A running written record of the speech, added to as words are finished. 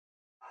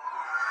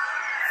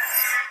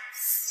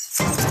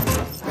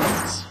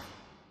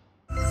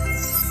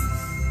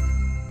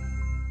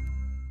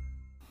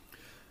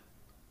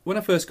When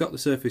I first got the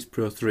Surface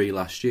Pro 3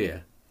 last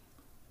year,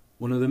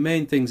 one of the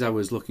main things I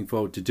was looking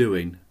forward to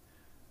doing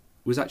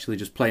was actually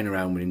just playing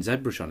around with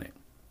ZBrush on it.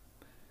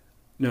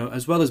 Now,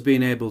 as well as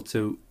being able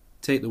to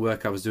take the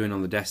work I was doing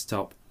on the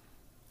desktop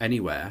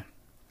anywhere,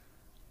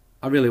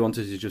 I really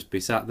wanted to just be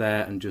sat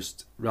there and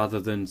just, rather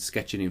than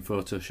sketching in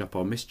Photoshop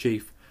or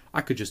Mischief,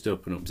 I could just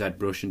open up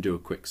ZBrush and do a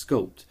quick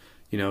sculpt.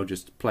 You know,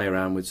 just play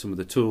around with some of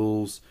the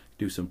tools,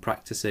 do some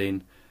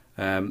practicing,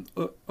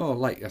 or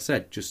like I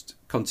said, just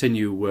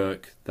continue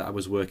work that I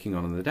was working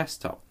on the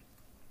desktop.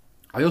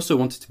 I also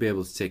wanted to be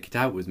able to take it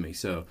out with me,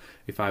 so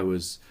if I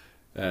was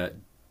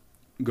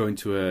going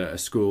to a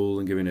school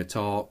and giving a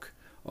talk,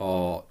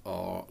 or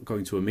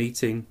going to a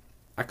meeting,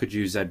 I could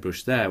use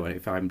ZBrush there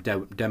if I'm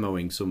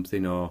demoing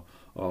something or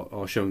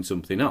showing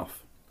something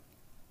off.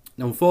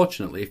 Now,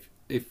 unfortunately,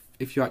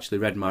 if you actually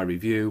read my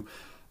review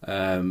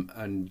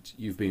and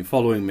you've been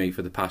following me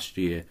for the past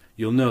year,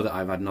 you'll know that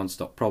I've had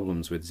non-stop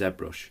problems with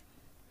ZBrush.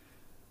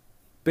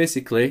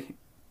 Basically,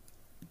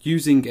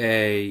 using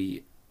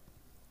a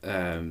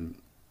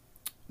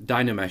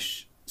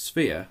Dynamesh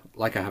sphere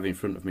like I have in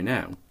front of me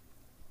now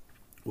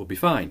will be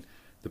fine.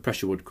 The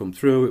pressure would come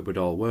through, it would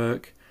all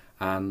work,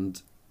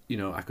 and you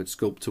know, I could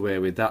sculpt away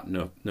with that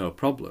no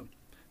problem.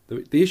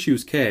 The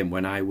issues came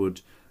when I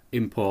would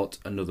import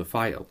another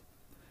file.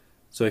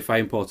 So if I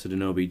imported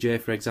an OBJ,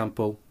 for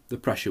example, the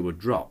pressure would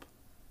drop.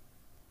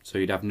 So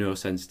you'd have no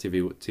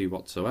sensitivity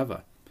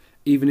whatsoever.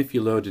 Even if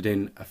you loaded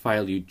in a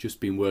file you'd just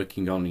been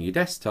working on your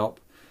desktop,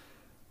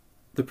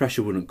 the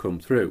pressure wouldn't come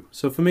through.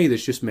 So for me,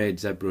 this just made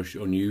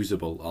ZBrush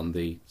unusable on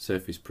the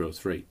Surface Pro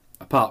 3.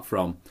 Apart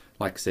from,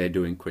 like I say,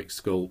 doing quick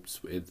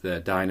sculpts with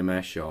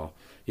Dynamesh, or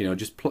you know,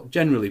 just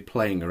generally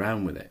playing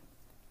around with it.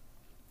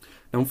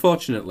 Now,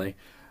 unfortunately,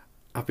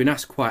 I've been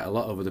asked quite a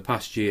lot over the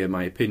past year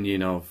my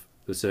opinion of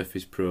the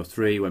Surface Pro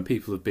 3 when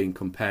people have been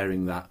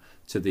comparing that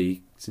to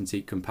the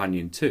Cintiq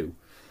Companion 2,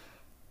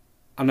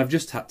 and I've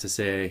just had to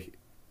say,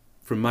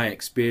 from my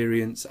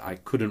experience, I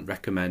couldn't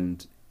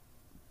recommend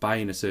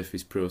buying a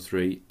Surface Pro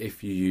 3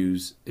 if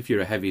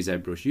you're a heavy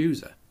ZBrush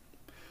user.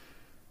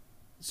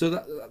 So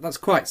that's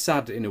quite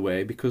sad in a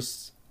way,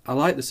 because I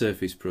like the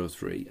Surface Pro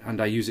 3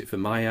 and I use it for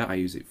Maya, I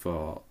use it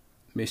for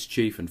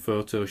Mischief and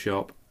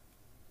Photoshop,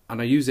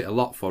 and I use it a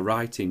lot for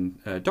writing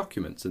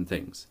documents and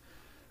things.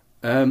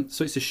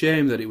 So it's a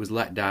shame that it was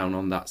let down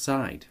on that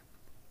side.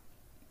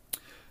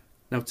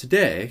 Now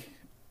today,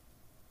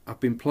 I've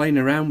been playing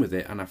around with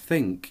it, and I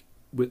think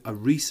with a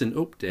recent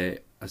update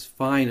has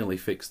finally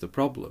fixed the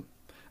problem.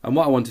 And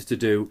what I wanted to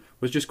do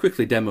was just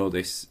quickly demo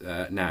this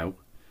now,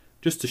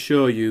 just to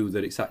show you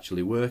that it's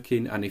actually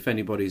working, and if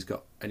anybody's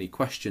got any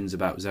questions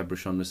about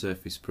ZBrush on the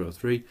Surface Pro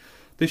 3,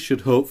 this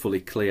should hopefully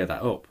clear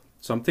that up.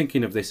 So I'm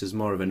thinking of this as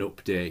more of an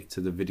update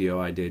to the video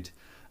I did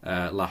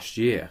last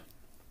year.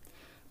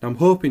 Now I'm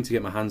hoping to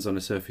get my hands on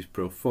a Surface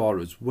Pro 4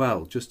 as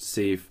well, just to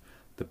see if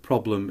the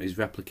problem is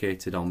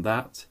replicated on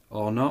that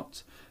or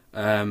not.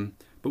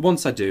 But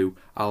once I do,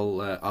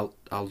 I'll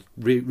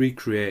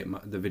recreate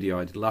the video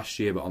I did last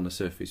year, but on the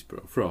Surface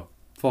Pro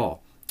 4.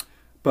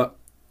 But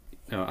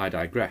no, I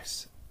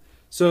digress.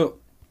 So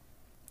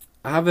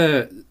I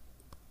have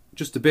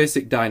just a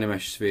basic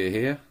Dynamesh sphere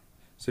here.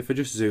 So if I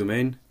just zoom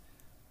in,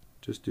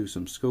 just do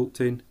some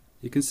sculpting,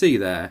 you can see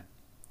there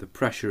the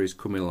pressure is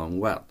coming along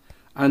well.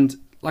 And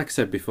like I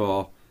said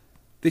before,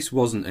 this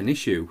wasn't an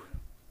issue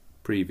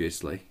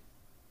previously.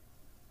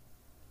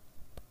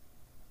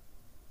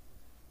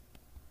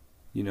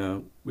 You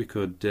know, we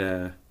could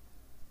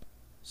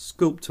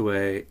sculpt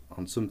away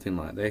on something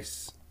like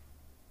this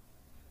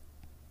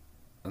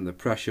and the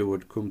pressure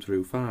would come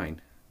through fine.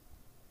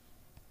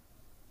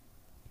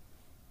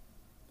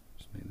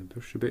 Just make the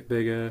brush a bit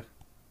bigger.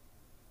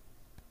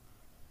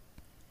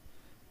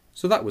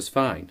 So that was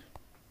fine.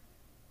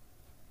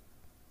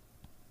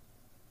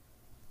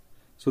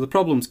 So the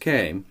problems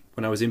came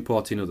when I was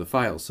importing other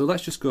files. So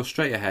let's just go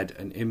straight ahead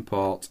and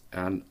import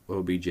an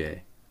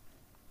OBJ.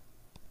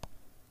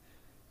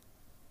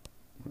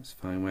 Let's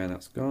find where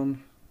that's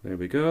gone. There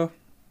we go.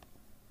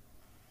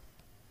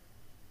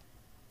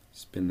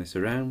 Spin this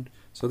around.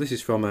 So this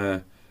is from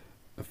a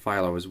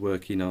file I was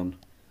working on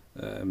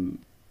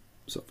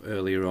sort of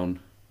earlier on,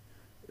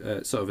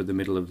 sort of at the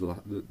middle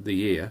of the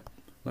year.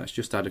 Let's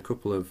just add a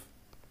couple of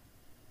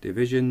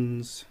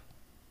divisions.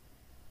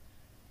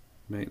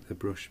 Make the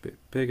brush a bit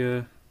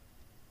bigger.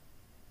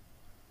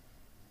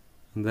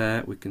 And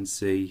there we can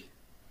see,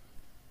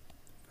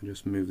 if I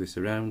just move this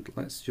around,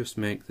 let's just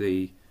make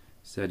the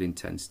Z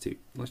intensity,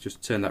 let's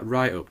just turn that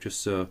right up,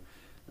 just so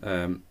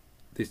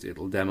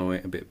it'll demo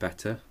it a bit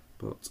better.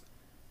 But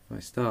if I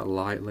start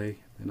lightly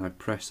and I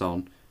press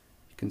on,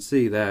 you can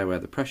see there where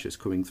the pressure is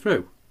coming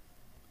through.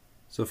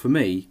 So for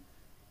me,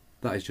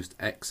 that is just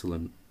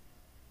excellent.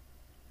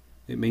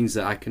 It means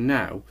that I can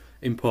now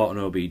import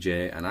an OBJ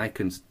and I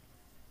can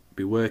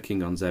be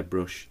working on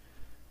ZBrush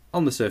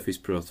on the Surface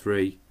Pro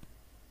 3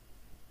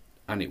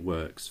 and it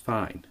works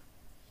fine.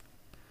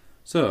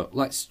 So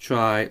let's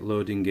try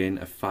loading in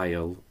a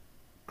file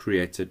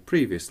created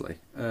previously.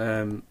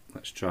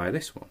 Let's try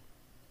this one.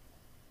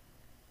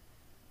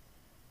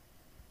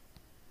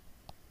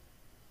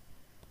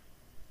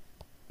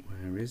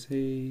 Where is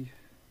he?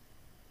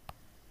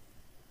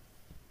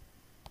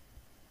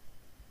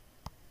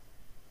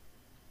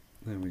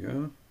 There we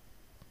go.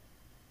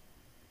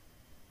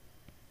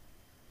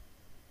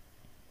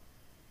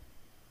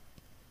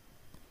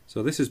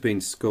 So this has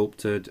been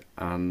sculpted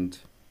and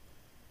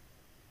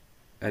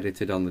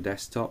edited on the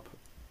desktop.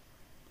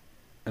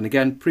 And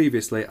again,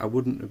 previously I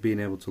wouldn't have been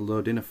able to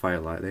load in a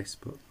file like this,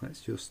 but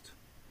let's just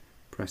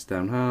press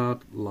down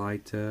hard,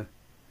 lighter,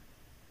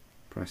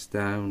 press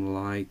down,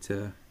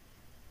 lighter.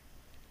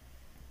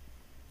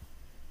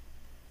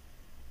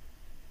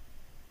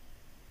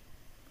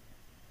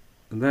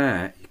 And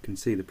there you can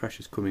see the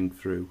pressure's coming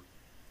through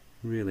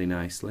really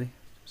nicely.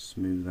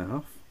 Smooth that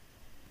off.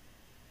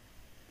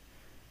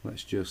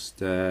 Let's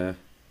just load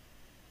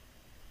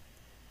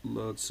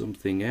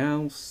something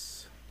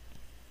else.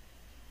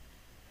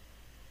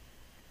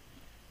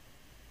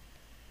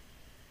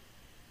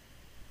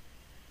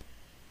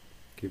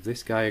 Give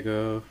this guy a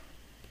go.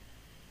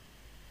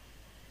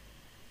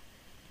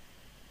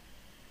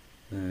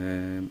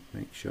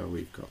 Make sure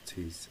we've got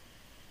his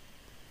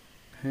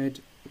head.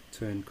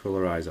 Turn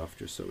colorize off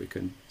just so we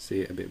can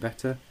see it a bit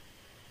better.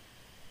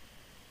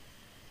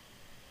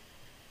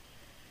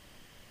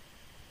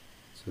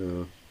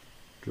 So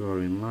draw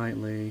in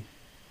lightly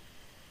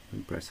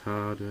and press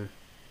harder,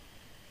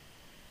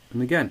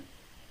 and again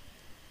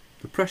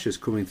the pressure's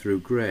coming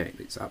through great.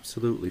 It's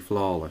absolutely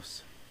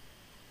flawless.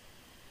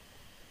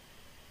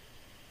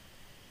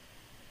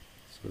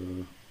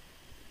 So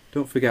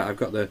don't forget, I've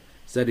got the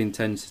Z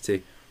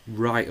intensity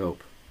right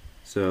up,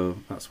 so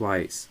that's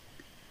why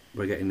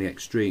we're getting the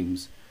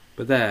extremes.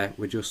 But there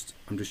I'm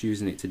just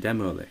using it to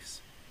demo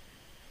this.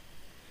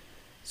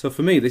 So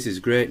for me this is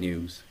great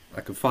news.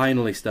 I can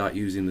finally start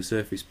using the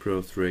Surface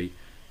Pro 3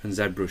 and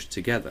ZBrush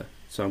together.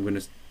 So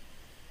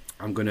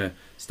I'm gonna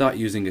start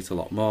using it a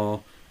lot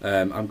more.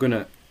 I'm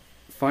gonna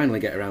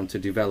finally get around to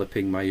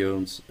developing my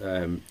own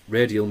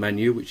radial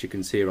menu, which you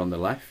can see here on the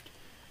left,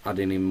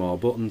 adding in more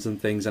buttons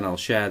and things, and I'll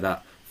share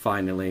that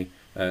finally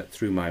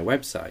through my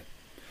website.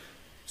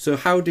 So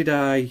how did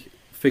I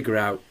figure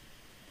out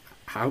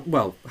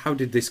how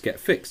did this get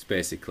fixed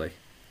basically?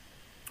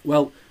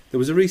 Well, there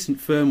was a recent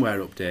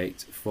firmware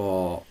update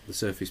for the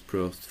Surface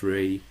Pro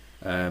 3,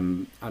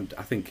 and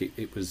I think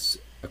it was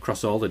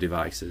across all the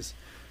devices.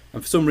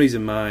 And for some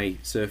reason my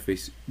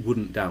Surface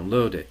wouldn't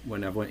download it.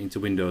 When I went into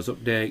Windows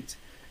Update,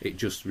 it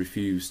just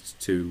refused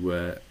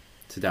to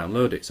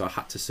download it. So I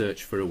had to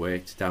search for a way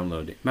to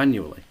download it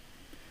manually.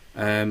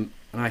 And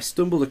I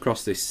stumbled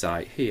across this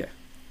site here.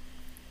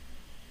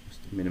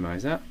 Just to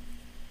minimise that.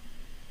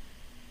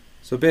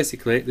 So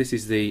basically, this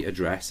is the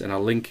address, and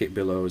I'll link it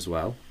below as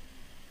well.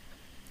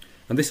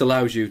 And this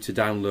allows you to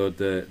download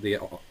the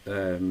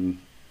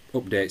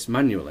updates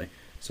manually.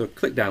 So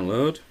click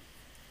download,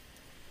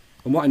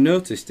 and what I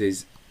noticed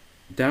is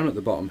down at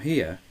the bottom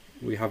here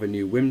we have a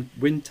new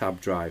WinTab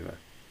driver.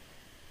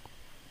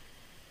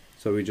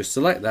 So we just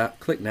select that,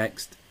 click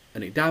next,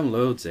 and it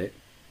downloads it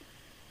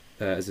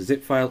as a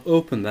zip file.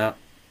 Open that,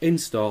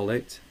 install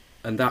it,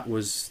 and that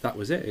was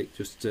it. It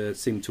just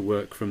seemed to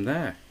work from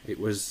there. It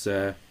was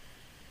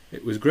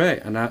great,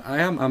 and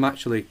I'm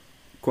actually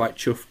quite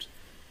chuffed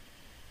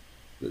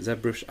that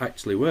ZBrush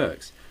actually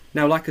works.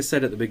 Now, like I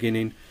said at the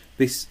beginning,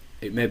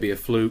 it may be a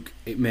fluke,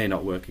 it may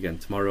not work again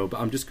tomorrow,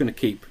 but I'm just going to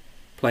keep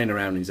playing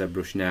around in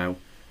ZBrush now,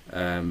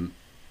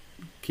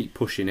 keep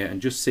pushing it,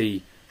 and just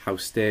see how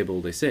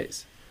stable this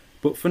is.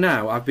 But for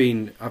now, I've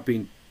been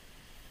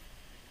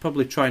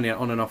probably trying it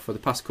on and off for the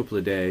past couple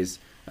of days,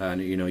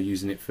 and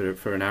using it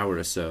for an hour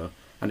or so,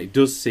 and it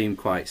does seem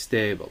quite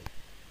stable.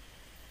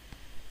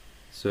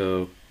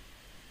 So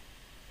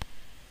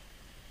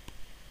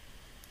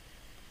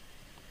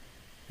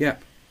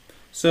yep.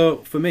 So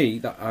for me,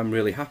 that I'm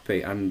really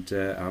happy, and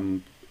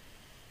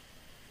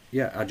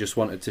I just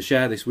wanted to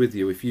share this with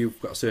you. If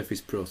you've got a Surface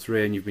Pro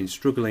 3 and you've been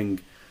struggling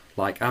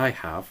like I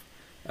have,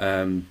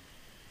 then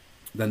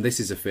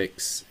this is a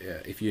fix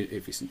if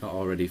it's not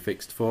already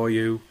fixed for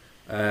you.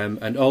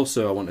 And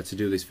also I wanted to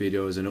do this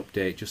video as an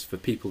update just for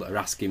people that are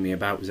asking me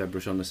about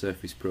ZBrush on the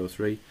Surface Pro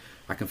 3.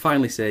 I can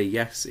finally say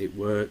yes, it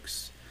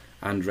works,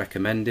 and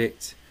recommend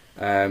it.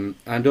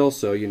 And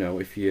also,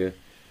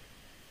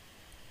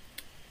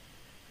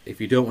 if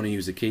you don't want to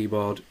use a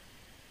keyboard,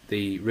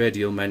 the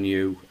radial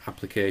menu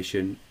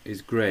application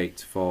is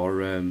great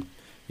for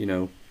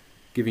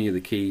giving you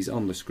the keys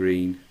on the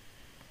screen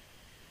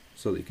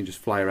so that you can just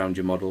fly around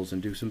your models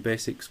and do some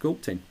basic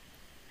sculpting.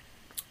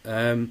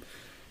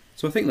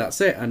 So I think that's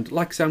it, and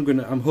like I said,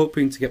 I'm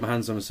hoping to get my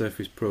hands on a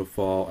Surface Pro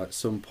 4 at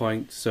some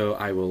point, so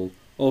I will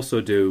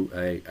also do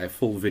a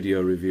full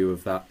video review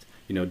of that,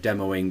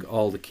 demoing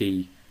all the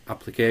key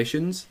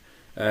applications.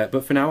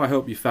 But for now, I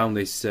hope you found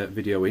this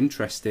video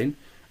interesting.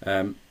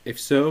 If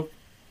so,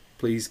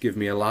 please give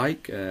me a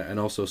like and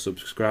also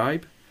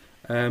subscribe.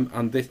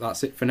 And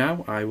that's it for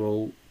now. I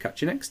will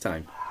catch you next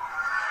time.